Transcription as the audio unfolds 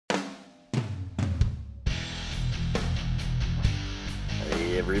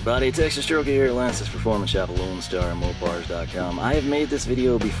everybody, Texas Stroker here at Lance's Performance Shop, Lone Star, Mopars.com. I have made this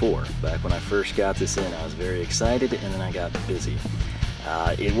video before. Back when I first got this in, I was very excited, and then I got busy.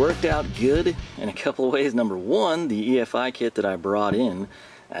 It worked out good in a couple of ways. Number one, the EFI kit that I brought in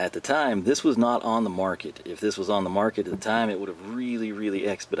at the time, this was not on the market. If this was on the market at the time, it would have really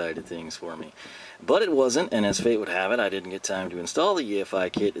expedited things for me. But it wasn't, and as fate would have it, I didn't get time to install the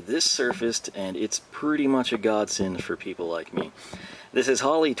EFI kit. This surfaced, and it's pretty much a godsend for people like me. This is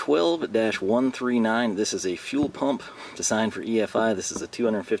Holley 12-139. This is a fuel pump designed for EFI. This is a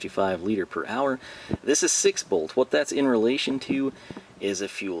 255 liter per hour. This is 6-bolt. What that's in relation to is a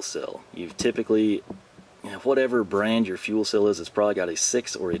fuel cell. You've typically, whatever brand your fuel cell is, it's probably got a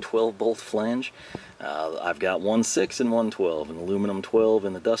 6 or a 12-bolt flange. I've got one 6 and one 12, an aluminum 12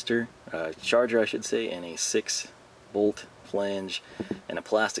 in the Duster, Charger I should say, and a 6-bolt flange and a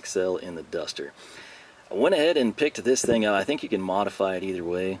plastic cell in the Duster. I went ahead and picked this thing up. I think you can modify it either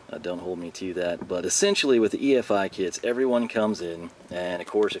way. Don't hold me to that. But essentially with the EFI kits, everyone comes in, and of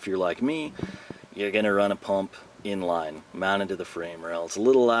course if you're like me, you're going to run a pump inline, mounted to the frame rail. It's a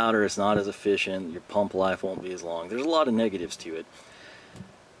little louder, it's not as efficient, your pump life won't be as long. There's a lot of negatives to it.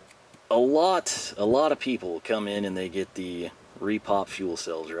 A lot of people come in and they get the repop fuel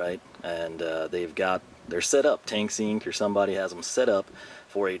cells, right? And they're set up, Tanks Inc. or somebody has them set up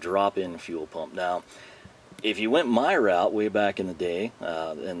for a drop-in fuel pump. Now, if you went my route way back in the day,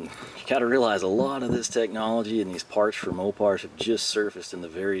 and you gotta realize a lot of this technology and these parts for Mopars have just surfaced in the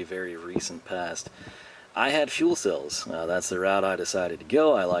very recent past. I had fuel cells. That's the route I decided to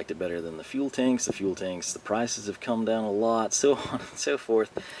go. I liked it better than the fuel tanks. The fuel tanks, the prices have come down a lot, so on and so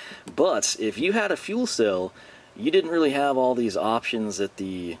forth. But if you had a fuel cell, you didn't really have all these options that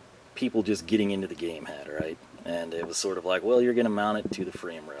the people just getting into the game had, right? And it was sort of like, well, you're going to mount it to the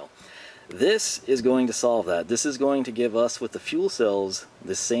frame rail. This is going to solve that. This is going to give us, with the fuel cells,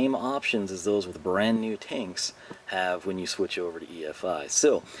 the same options as those with brand new tanks have when you switch over to EFI.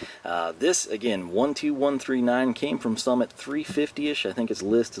 So, this, again, 12139 came from Summit 350-ish. I think its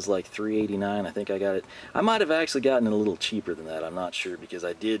list is like 389. I think I got it. I might have actually gotten it a little cheaper than that. I'm not sure, because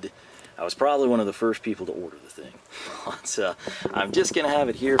I was probably one of the first people to order the thing. But I'm just going to have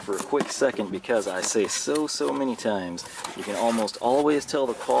it here for a quick second, because I say so many times, you can almost always tell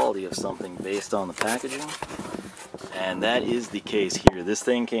the quality of something based on the packaging. And that is the case here. This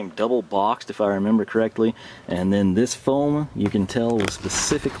thing came double boxed, if I remember correctly, and then this foam, you can tell, was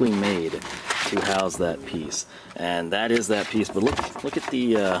specifically made to house that piece. And that is that piece. But look at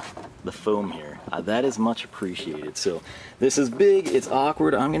the foam here. That is much appreciated. So this is big, it's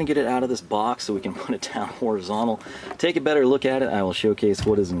awkward. I'm going to get it out of this box so we can put it down horizontal. Take a better look at it. I will showcase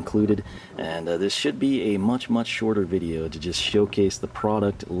what is included. And this should be a much shorter video to just showcase the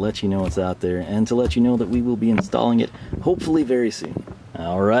product, let you know it's out there, and to let you know that we will be installing it hopefully very soon.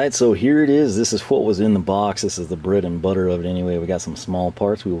 Alright, so here it is. This is what was in the box. This is the bread and butter of it anyway. We got some small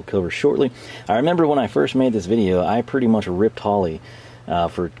parts we will cover shortly. I remember when I first made this video, I pretty much ripped Holley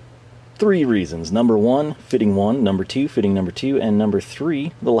for 3 reasons. Number 1, fitting 1. Number 2, fitting number 2. And number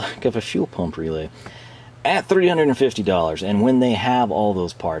 3, the lack of a fuel pump relay. At $350, and when they have all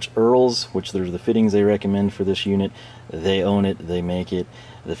those parts, Earls, which there's the fittings they recommend for this unit, they own it, they make it.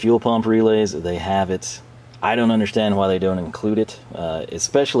 The fuel pump relays, they have it. I don't understand why they don't include it,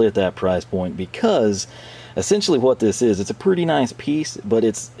 especially at that price point, because essentially what this is, it's a pretty nice piece, but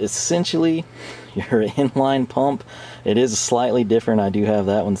it's essentially your inline pump. It is slightly different. I do have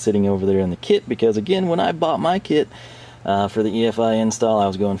that one sitting over there in the kit, because again, when I bought my kit for the EFI install, I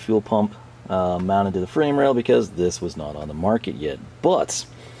was going fuel pump mounted to the frame rail, because this was not on the market yet. But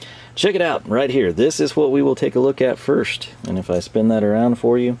check it out right here. This is what we will take a look at first. And if I spin that around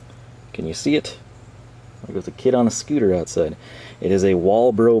for you, can you see it? There goes a kid on a scooter outside. It is a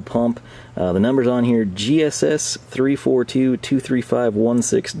Walbro pump. The number's on here, GSS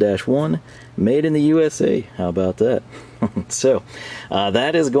 342-23516-1, made in the USA. How about that? So,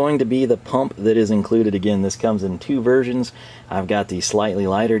 that is going to be the pump that is included. Again, this comes in 2 versions. I've got the slightly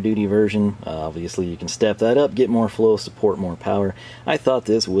lighter duty version. Obviously, you can step that up, get more flow, support more power. I thought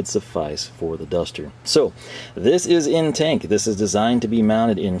this would suffice for the Duster. So, this is in tank. This is designed to be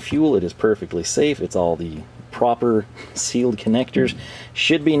mounted in fuel. It is perfectly safe. It's all the proper sealed connectors.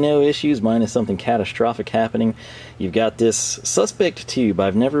 Should be no issues, minus something catastrophic happening. You've got this suspect tube.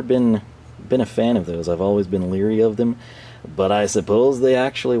 I've never been a fan of those. I've always been leery of them, but I suppose they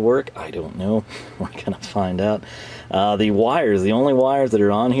actually work. I don't know. We're gonna find out. The wires, the only wires that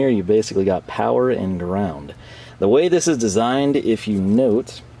are on here, you basically got power and ground. The way this is designed, if you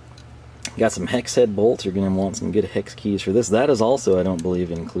note, got some hex head bolts. You're gonna want some good hex keys for this. That is also, I don't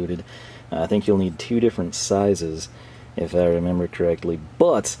believe, included. I think you'll need 2 different sizes if I remember correctly.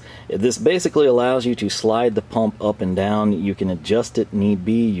 But this basically allows you to slide the pump up and down. You can adjust it need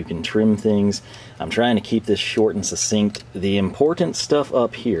be, you can trim things. I'm trying to keep this short and succinct. The important stuff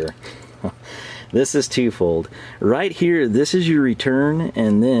up here, this is twofold. Right here, this is your return,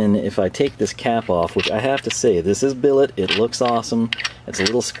 and then if I take this cap off, which I have to say, this is billet, it looks awesome, it's a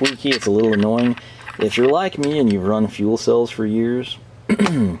little squeaky, it's a little annoying. If you're like me and you've run fuel cells for years,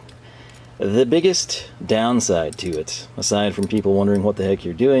 the biggest downside to it, aside from people wondering what the heck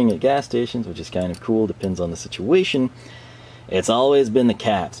you're doing at gas stations, which is kind of cool, depends on the situation, it's always been the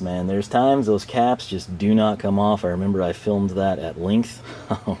caps, man. There's times those caps just do not come off. I remember I filmed that at length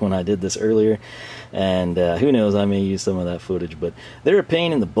when I did this earlier, and who knows, I may use some of that footage, but they're a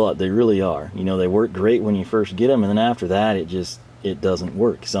pain in the butt. They really are. You know, they work great when you first get them, and then after that, it doesn't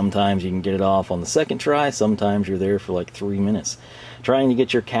work. Sometimes you can get it off on the second try, sometimes you're there for like 3 minutes trying to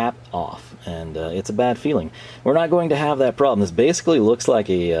get your cap off, and it's a bad feeling. We're not going to have that problem. This basically looks like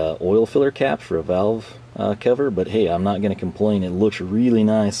a oil filler cap for a valve cover, but hey, I'm not going to complain. It looks really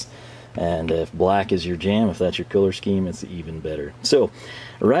nice, and if black is your jam, if that's your color scheme, it's even better. So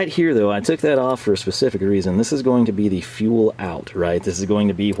right here though, I took that off for a specific reason. This is going to be the fuel out, right? This is going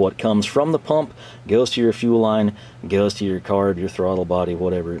to be what comes from the pump, goes to your fuel line, goes to your carb, your throttle body,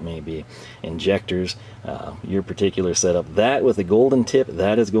 whatever it may be, injectors, your particular setup. That with the golden tip,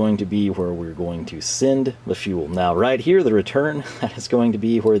 that is going to be where we're going to send the fuel. Now right here, the return, that is going to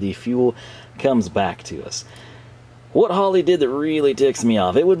be where the fuel comes back to us. What Holley did that really ticks me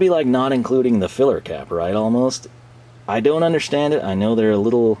off, it would be like not including the filler cap, right, almost. I don't understand it. I know they're a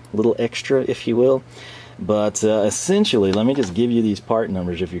little extra, if you will, but essentially, let me just give you these part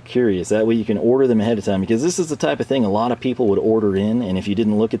numbers if you're curious. That way you can order them ahead of time, because this is the type of thing a lot of people would order in, and if you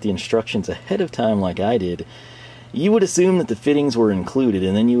didn't look at the instructions ahead of time like I did, you would assume that the fittings were included,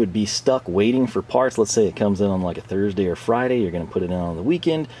 and then you would be stuck waiting for parts. Let's say it comes in on like a Thursday or Friday, you're going to put it in on the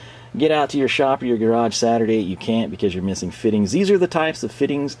weekend, get out to your shop or your garage Saturday, you can't because you're missing fittings. These are the types of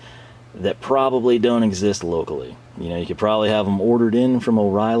fittings that probably don't exist locally. You know, you could probably have them ordered in from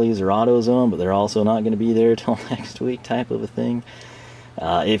O'Reilly's or AutoZone, but they're also not going to be there till next week, type of a thing.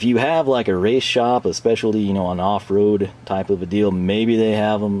 If you have like a race shop, a specialty, you know, an off-road type of a deal, maybe they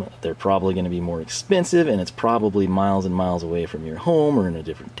have them. They're probably going to be more expensive, and it's probably miles and miles away from your home or in a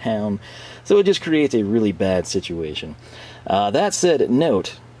different town. So it just creates a really bad situation. That said,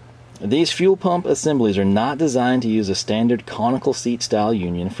 note, these fuel pump assemblies are not designed to use a standard conical seat style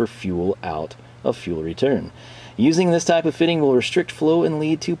union for fuel out of fuel return. Using this type of fitting will restrict flow and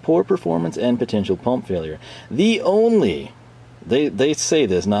lead to poor performance and potential pump failure. The only, they say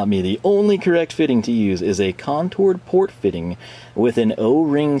this, not me, the only correct fitting to use is a contoured port fitting with an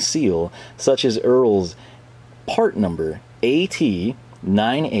O-ring seal, such as Earl's part number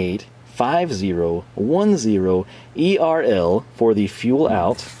AT985010ERL for the fuel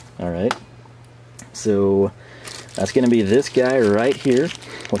out. Alright, so that's going to be this guy right here,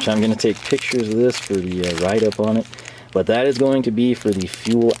 which I'm going to take pictures of this for the write-up on it, but that is going to be for the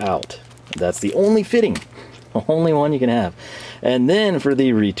fuel out. That's the only fitting, the only one you can have. And then for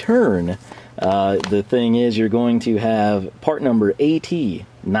the return, the thing is you're going to have part number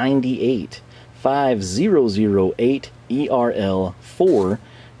AT985008ERL for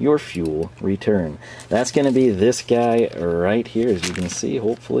your fuel return. That's going to be this guy right here, as you can see,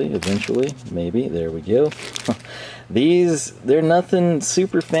 hopefully, eventually, maybe. There we go. These, they're nothing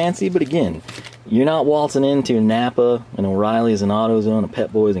super fancy, but again, you're not waltzing into Napa and O'Reilly's and AutoZone and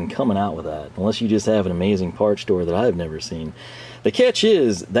Pep Boys and coming out with that, unless you just have an amazing parts store that I've never seen. The catch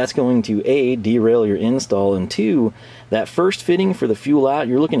is, that's going to A, derail your install, and 2, that first fitting for the fuel out,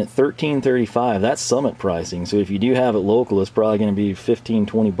 you're looking at $13.35. That's Summit pricing, so if you do have it local, it's probably going to be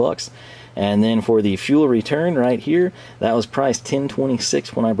 $15-20 bucks. And then for the fuel return right here, that was priced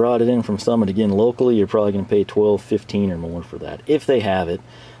 $10.26 when I brought it in from Summit. Again, locally, you're probably going to pay $12-15 or more for that, if they have it,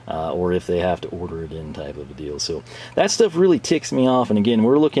 or if they have to order it in, type of a deal. So that stuff really ticks me off, and again,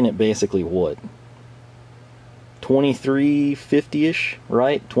 we're looking at basically what? $23.50-ish,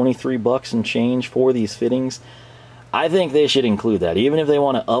 right? 23 bucks and change for these fittings. I think they should include that. Even if they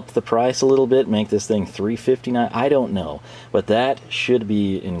want to up the price a little bit, make this thing $3.59, I don't know. But that should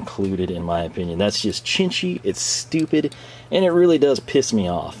be included, in my opinion. That's just chinchy, it's stupid, and it really does piss me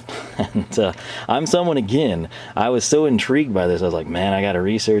off. And I'm someone, again, I was so intrigued by this. I was like, man, I got to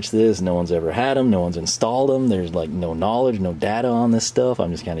research this. No one's ever had them. No one's installed them. There's like no knowledge, no data on this stuff.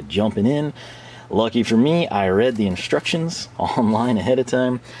 I'm just kind of jumping in. Lucky for me, I read the instructions online ahead of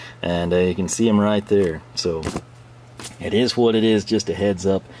time, and you can see them right there. So it is what it is, just a heads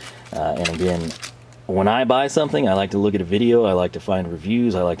up. And again, when I buy something, I like to look at a video, I like to find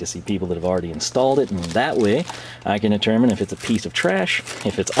reviews, I like to see people that have already installed it, and that way I can determine if it's a piece of trash,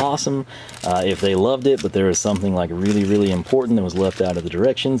 if it's awesome, if they loved it, but there was something like really, really important that was left out of the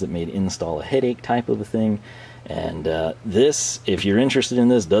directions that made install a headache type of a thing. And this, if you're interested in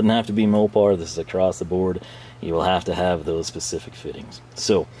this, doesn't have to be Mopar. This is across the board. You will have to have those specific fittings.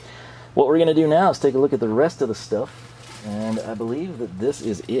 So what we're going to do now is take a look at the rest of the stuff. And I believe that this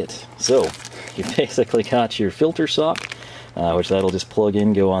is it. So you basically got your filter sock, which that'll just plug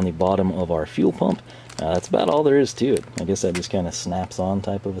in, go on the bottom of our fuel pump. That's about all there is to it. I guess that just kind of snaps on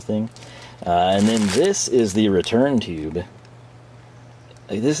type of a thing. And then this is the return tube.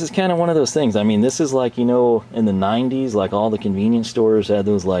 This is kind of one of those things. I mean, this is like, you know, in the 90s, like all the convenience stores had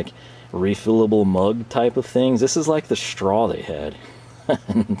those like refillable mug type of things. This is like the straw they had.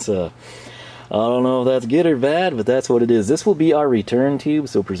 And I don't know if that's good or bad, but that's what it is. This will be our return tube,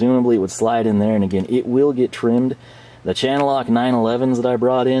 so presumably it would slide in there, and again, it will get trimmed. The channel lock 911s that I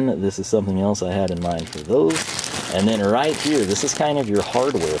brought in, this is something else I had in mind for those. And then right here, this is kind of your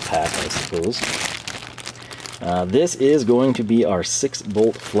hardware pack, I suppose. This is going to be our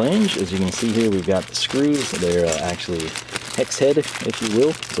 6-bolt flange. As you can see here, we've got the screws. They're actually hex head, if you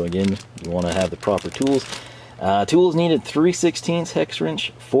will. So again, you want to have the proper tools. Tools needed 3/16 hex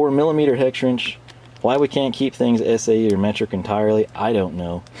wrench, 4mm hex wrench. Why we can't keep things SAE or metric entirely, I don't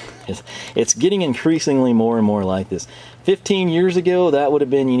know. It's getting increasingly more and more like this. 15 years ago, that would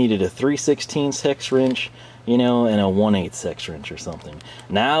have been you needed a 3/16 hex wrench, you know, and a 1/8 hex wrench or something.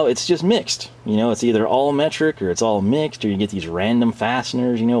 Now it's just mixed. You know, it's either all metric or it's all mixed, or you get these random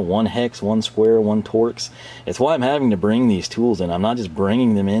fasteners, you know, 1 hex, 1 square, 1 Torx. It's why I'm having to bring these tools in. I'm not just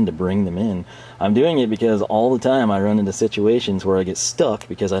bringing them in to bring them in. I'm doing it because all the time I run into situations where I get stuck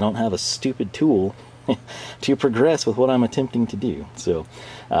because I don't have a stupid tool to progress with what I'm attempting to do. So,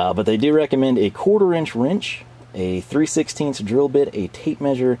 but they do recommend a 1/4 inch wrench, a 3/16 drill bit, a tape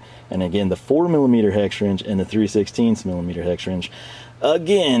measure, and again the 4mm hex wrench and the 3/16mm hex wrench.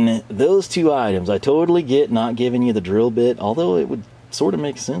 Again, those two items, I totally get not giving you the drill bit, although it would sort of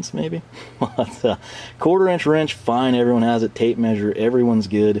make sense maybe. But 1/4 inch wrench, fine, everyone has it. Tape measure, everyone's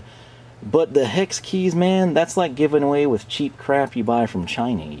good. But the hex keys, man, that's like giving away with cheap crap you buy from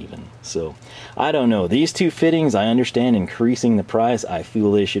China even. So, I don't know. These two fittings, I understand increasing the price. I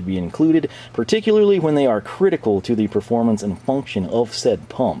feel they should be included, particularly when they are critical to the performance and function of said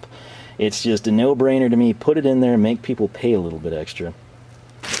pump. It's just a no-brainer to me. Put it in there, make people pay a little bit extra.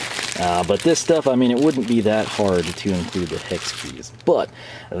 But this stuff, I mean, it wouldn't be that hard to include the hex keys. But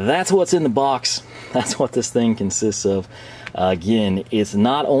that's what's in the box. That's what this thing consists of. Again, it's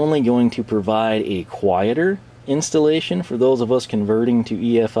not only going to provide a quieter installation for those of us converting to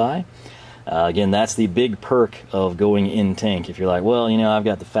EFI. Again, that's the big perk of going in tank. If you're like, well, you know, I've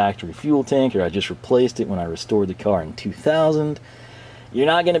got the factory fuel tank, or I just replaced it when I restored the car in 2000. You're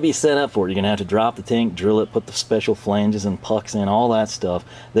not going to be set up for it. You're going to have to drop the tank, drill it, put the special flanges and pucks in, all that stuff.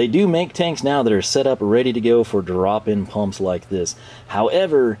 They do make tanks now that are set up ready to go for drop-in pumps like this.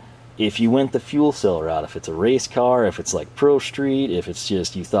 However, if you went the fuel cell route, if it's a race car, if it's like Pro Street, if it's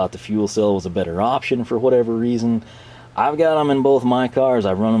just you thought the fuel cell was a better option for whatever reason, I've got them in both my cars.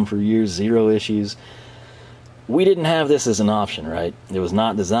 I've run them for years, zero issues. We didn't have this as an option, right? It was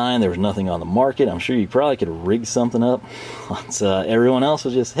not designed. There was nothing on the market. I'm sure you probably could have rigged something up. Everyone else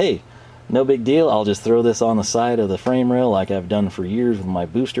was just, hey, no big deal. I'll just throw this on the side of the frame rail like I've done for years with my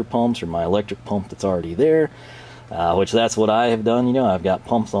booster pumps or my electric pump that's already there. Which that's what I have done. You know, I've got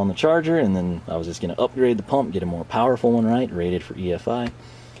pumps on the Charger, and then I was just going to upgrade the pump, get a more powerful one, right, rated for EFI.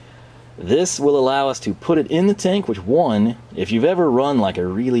 This will allow us to put it in the tank, which, one, if you've ever run like a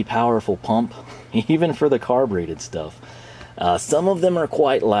really powerful pump, even for the carbureted stuff, some of them are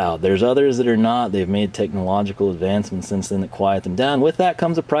quite loud. There's others that are not. They've made technological advancements since then that quiet them down. With that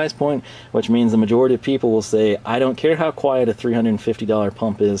comes a price point, which means the majority of people will say, I don't care how quiet a $350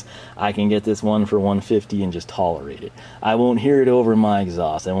 pump is, I can get this one for $150 and just tolerate it. I won't hear it over my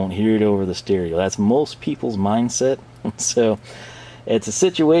exhaust. I won't hear it over the stereo. That's most people's mindset. So it's a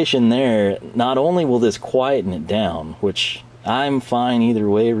situation there. Not only will this quieten it down, which I'm fine either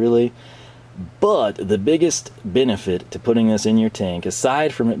way, really, but the biggest benefit to putting this in your tank,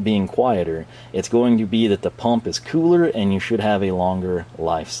 aside from it being quieter, it's going to be that the pump is cooler and you should have a longer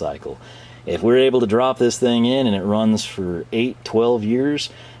life cycle. If we're able to drop this thing in and it runs for 8, 12 years,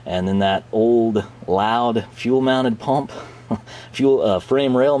 and then that old, loud, fuel-mounted pump,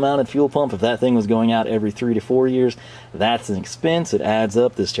 frame rail-mounted fuel pump, if that thing was going out every 3 to 4 years, that's an expense. It adds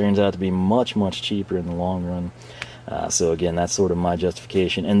up. This turns out to be much, much cheaper in the long run. So again, that's sort of my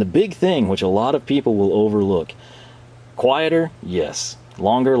justification. And the big thing, which a lot of people will overlook, quieter, yes.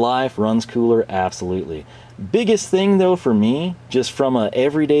 Longer life, runs cooler, absolutely. Biggest thing though for me, just from a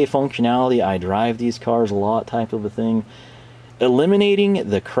everyday functionality, I drive these cars a lot type of a thing, eliminating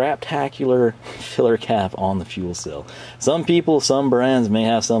the craptacular filler cap on the fuel cell. Some people, some brands may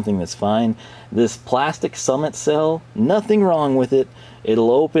have something that's fine. This plastic Summit cell, nothing wrong with it.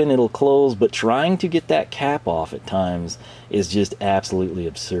 It'll open, it'll close, but trying to get that cap off at times is just absolutely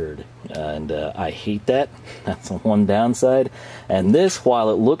absurd. And I hate that. That's the one downside. And this,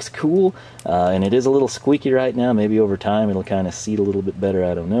 while it looks cool, and it is a little squeaky right now, maybe over time it'll kind of seat a little bit better,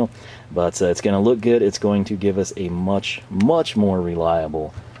 I don't know. But it's going to look good. It's going to give us a much, much more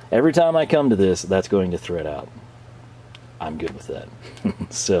reliable. Every time I come to this, that's going to thread out. I'm good with that.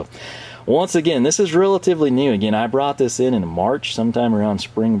 So, once again, this is relatively new. Again, I brought this in March, sometime around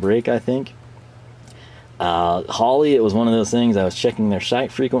spring break, I think. Holley, it was one of those things, I was checking their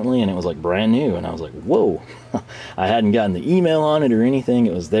site frequently, and it was like brand new, and I was like, whoa. I hadn't gotten the email on it or anything.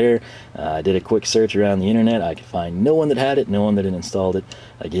 It was there. I did a quick search around the internet. I could find no one that had it, no one that had installed it.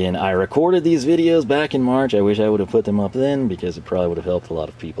 Again, I recorded these videos back in March. I wish I would have put them up then, because it probably would have helped a lot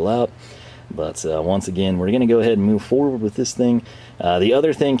of people out. But once again, we're going to go ahead and move forward with this thing. The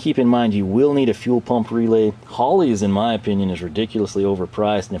other thing, keep in mind, you will need a fuel pump relay. Holley's, in my opinion, is ridiculously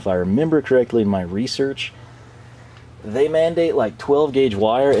overpriced. And if I remember correctly in my research, they mandate like 12 gauge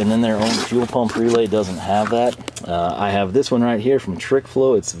wire, and then their own fuel pump relay doesn't have that. I have this one right here from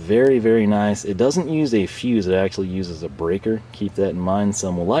TrickFlow. It's very, very nice. It doesn't use a fuse. It actually uses a breaker. Keep that in mind.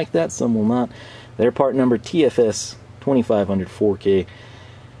 Some will like that, some will not. Their part number TFS 2500 4K.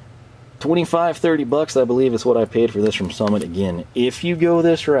 25-30 bucks, I believe, is what I paid for this from Summit. Again, if you go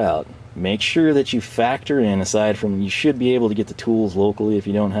this route, make sure that you factor in, aside from, you should be able to get the tools locally if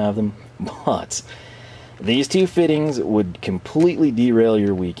you don't have them, but these two fittings would completely derail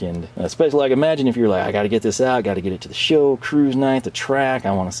your weekend. Especially, like, imagine if you're like, I got to get this out, got to get it to the show, cruise night, the track,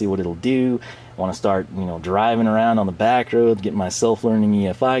 I want to see what it'll do, I want to start, you know, driving around on the back roads, get my self-learning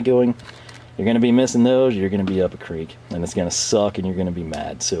EFI going. You're going to be missing those, you're going to be up a creek, and it's going to suck, and you're going to be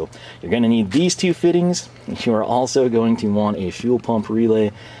mad. So you're going to need these two fittings. You are also going to want a fuel pump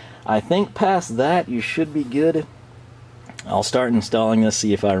relay. I think past that, you should be good. I'll start installing this,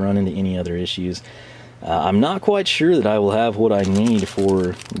 see if I run into any other issues. I'm not quite sure that I will have what I need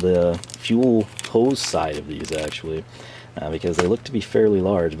for the fuel hose side of these, actually. Because they look to be fairly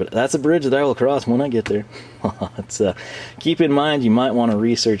large, but that's a bridge that I will cross when I get there. Keep in mind, you might want to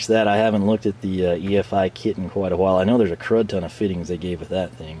research that. I haven't looked at the EFI kit in quite a while. I know there's a crud ton of fittings they gave with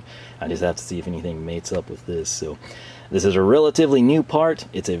that thing. I just have to see if anything mates up with this. So this is a relatively new part.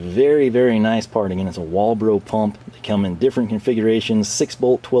 It's a very, very nice part. Again, it's a Walbro pump. They come in different configurations,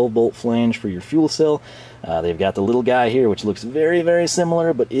 6-bolt, 12-bolt flange for your fuel cell. They've got the little guy here, which looks very, very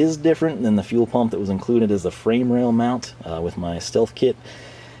similar, but is different than the fuel pump that was included as the frame rail mount with my Stealth kit.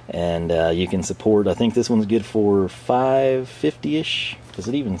 And you can support, I think this one's good for 550-ish. Does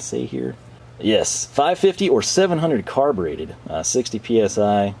it even say here? Yes, 550 or 700 carb rated, 60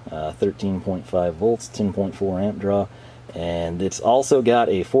 psi, 13.5 volts, 10.4 amp draw. And it's also got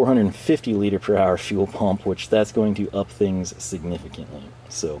a 450 liter per hour fuel pump, which that's going to up things significantly.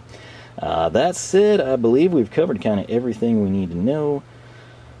 So that said, I believe we've covered kind of everything we need to know.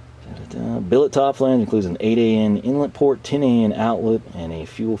 Billet top flange includes an 8AN inlet port, 10AN outlet, and a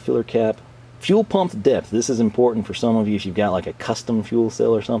fuel filler cap. Fuel pump depth, this is important for some of you if you've got like a custom fuel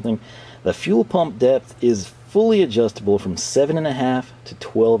cell or something. The fuel pump depth is fully adjustable from 7.5 to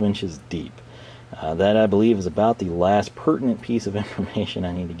 12 inches deep. That, I believe, is about the last pertinent piece of information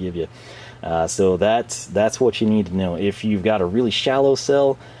I need to give you. So that's what you need to know. If you've got a really shallow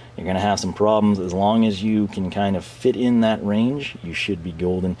cell, you're going to have some problems. As long as you can kind of fit in that range, you should be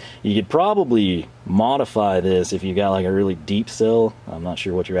golden. You could probably modify this if you got like a really deep cell. I'm not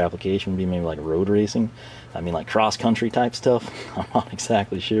sure what your application would be, maybe like road racing. I mean, like cross-country type stuff. I'm not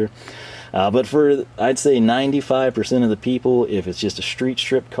exactly sure. But for, I'd say 95% of the people, if it's just a street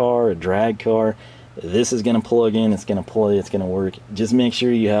strip car, a drag car, this is going to plug in, it's going to play, it's going to work. Just make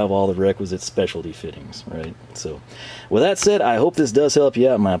sure you have all the requisite specialty fittings, right? So, with that said, I hope this does help you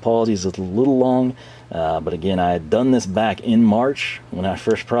out. My apologies, it's a little long. But again, I had done this back in March when I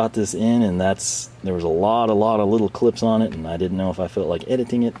first brought this in, and there was a lot of little clips on it, and I didn't know if I felt like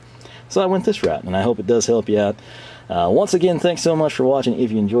editing it. So I went this route, and I hope it does help you out. Once again, thanks so much for watching. If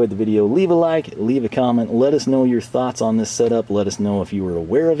you enjoyed the video, leave a like, leave a comment, let us know your thoughts on this setup. Let us know if you were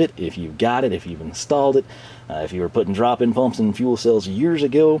aware of it, if you've got it, if you've installed it, if you were putting drop-in pumps in fuel cells years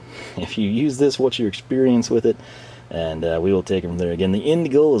ago. If you use this, what's your experience with it? And we will take it from there. Again, the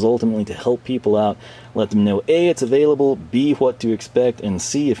end goal is ultimately to help people out, let them know A, it's available, B, what to expect, and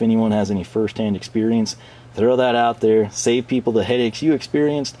C, if anyone has any first-hand experience, throw that out there, save people the headaches you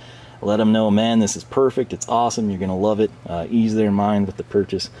experienced. Let them know, man, this is perfect, it's awesome, you're gonna love it. Ease their mind with the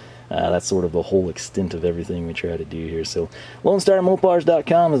purchase. That's sort of the whole extent of everything we try to do here. So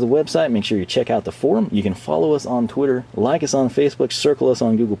LoneStarMopars.com is the website. Make sure you check out the forum. You can follow us on Twitter, like us on Facebook, circle us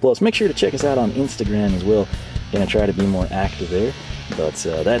on Google+. Make sure to check us out on Instagram as well. Gonna try to be more active there. But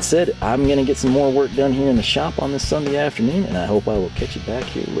that said, I'm gonna get some more work done here in the shop on this Sunday afternoon, and I hope I will catch you back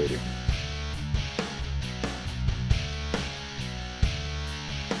here later.